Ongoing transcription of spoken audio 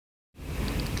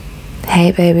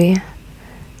Hey baby,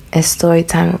 it's story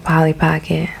time with Polly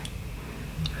Pocket.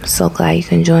 I'm so glad you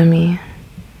can join me.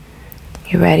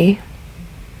 You ready?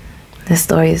 This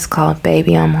story is called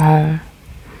Baby I'm Home.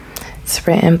 It's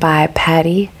written by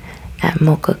Patty at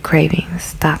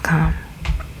mochacravings.com.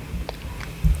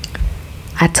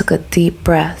 I took a deep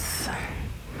breath,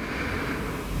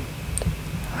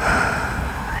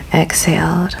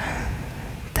 exhaled,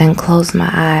 then closed my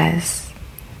eyes,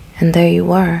 and there you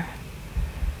were.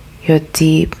 Your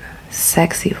deep,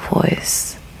 sexy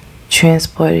voice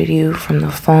transported you from the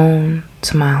phone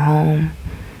to my home,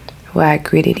 where I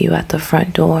greeted you at the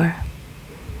front door.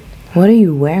 What are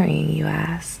you wearing, you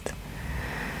asked?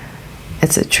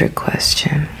 It's a trick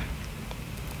question.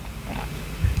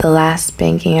 The last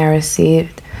spanking I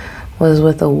received was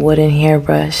with a wooden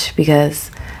hairbrush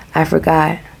because I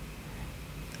forgot.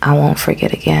 I won't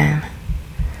forget again.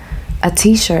 A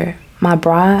t-shirt, my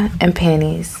bra and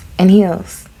panties, and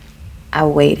heels. I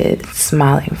waited,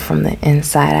 smiling from the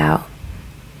inside out.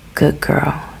 Good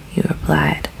girl, you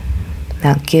replied.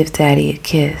 Now give daddy a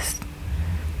kiss.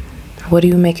 What are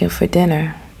you making for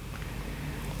dinner?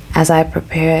 As I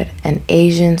prepared an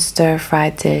Asian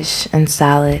stir-fried dish and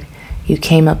salad, you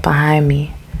came up behind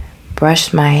me,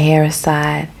 brushed my hair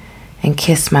aside, and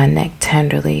kissed my neck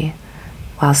tenderly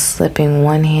while slipping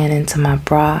one hand into my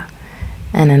bra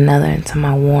and another into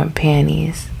my warm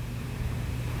panties.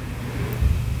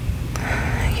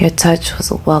 Your touch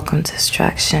was a welcome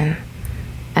distraction.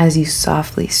 As you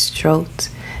softly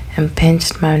stroked and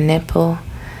pinched my nipple,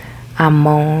 I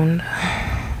moaned,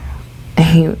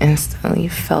 and you instantly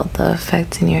felt the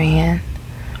effect in your hand.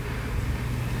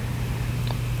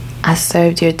 I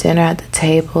served your dinner at the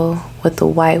table with the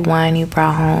white wine you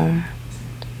brought home.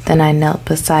 Then I knelt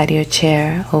beside your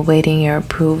chair, awaiting your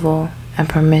approval and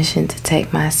permission to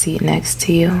take my seat next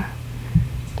to you.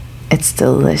 It's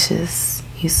delicious,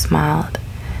 you smiled,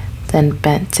 then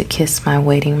bent to kiss my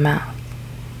waiting mouth.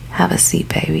 Have a seat,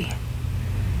 baby.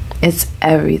 It's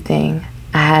everything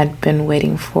I had been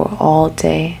waiting for all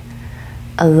day.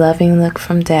 A loving look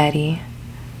from daddy,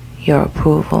 your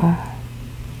approval.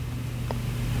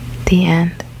 The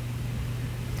end.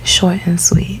 Short and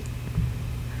sweet.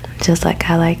 Just like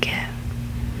I like it.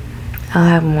 I'll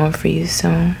have more for you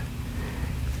soon.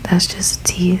 That's just a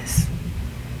tease.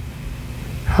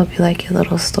 Hope you like your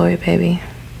little story, baby.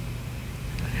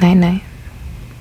 Night night.